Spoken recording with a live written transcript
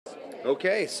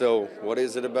Okay, so what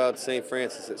is it about St.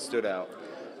 Francis that stood out?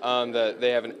 That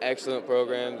they have an excellent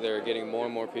program. They're getting more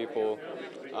and more people.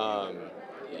 Um,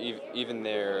 Even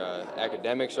their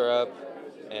academics are up,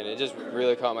 and it just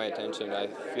really caught my attention. I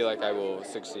feel like I will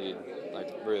succeed like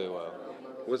really well.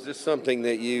 Was this something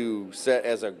that you set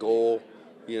as a goal,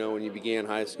 when you began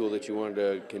high school that you wanted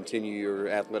to continue your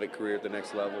athletic career at the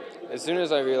next level? As soon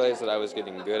as I realized that I was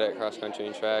getting good at cross country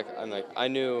and track, I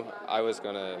knew I was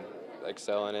gonna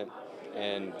excel in it,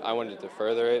 and I wanted to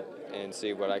further it and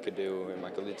see what I could do in my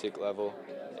collegiate level.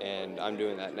 And I'm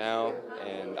doing that now,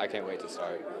 and I can't wait to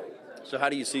start. So how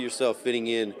do you see yourself fitting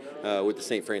in with the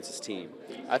St. Francis team?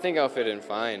 I think I'll fit in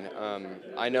fine.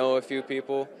 I know a few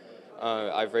people.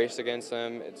 I've raced against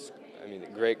them. I mean,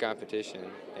 great competition,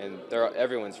 and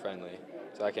everyone's friendly.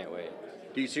 So I can't wait.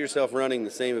 Do you see yourself running the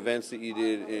same events that you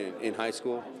did in high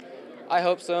school? I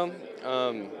hope so.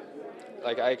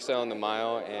 I excel in the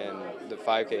mile and the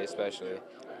 5K especially.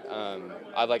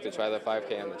 I'd like to try the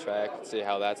 5K on the track, see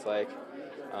how that's like.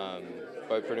 Um,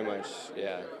 but pretty much,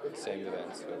 yeah, same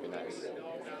events would be nice.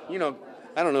 You know,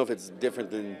 I don't know if it's different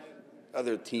than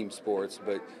other team sports,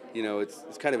 but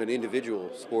it's kind of an individual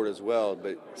sport as well.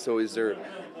 But so, is there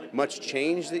much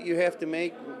change that you have to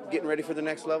make getting ready for the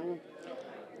next level?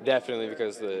 Definitely,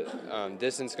 because the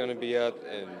distance is going to be up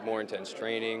and more intense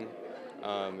training,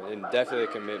 and definitely a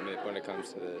commitment when it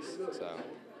comes to this. So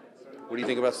What do you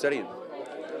think about studying?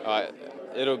 uh,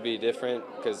 it'll be different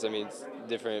because I mean it's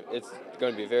different. It's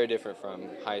going to be very different from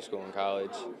high school and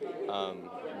college,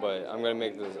 but I'm going to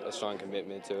make a strong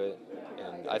commitment to it,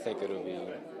 and I think it'll be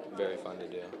very fun to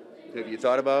do. Have you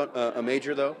thought about a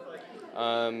major though?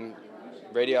 Um,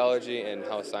 Radiology and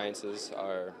health sciences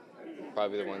are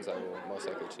probably the ones I will most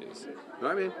likely choose. All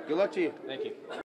right, man. Good luck to you. Thank you.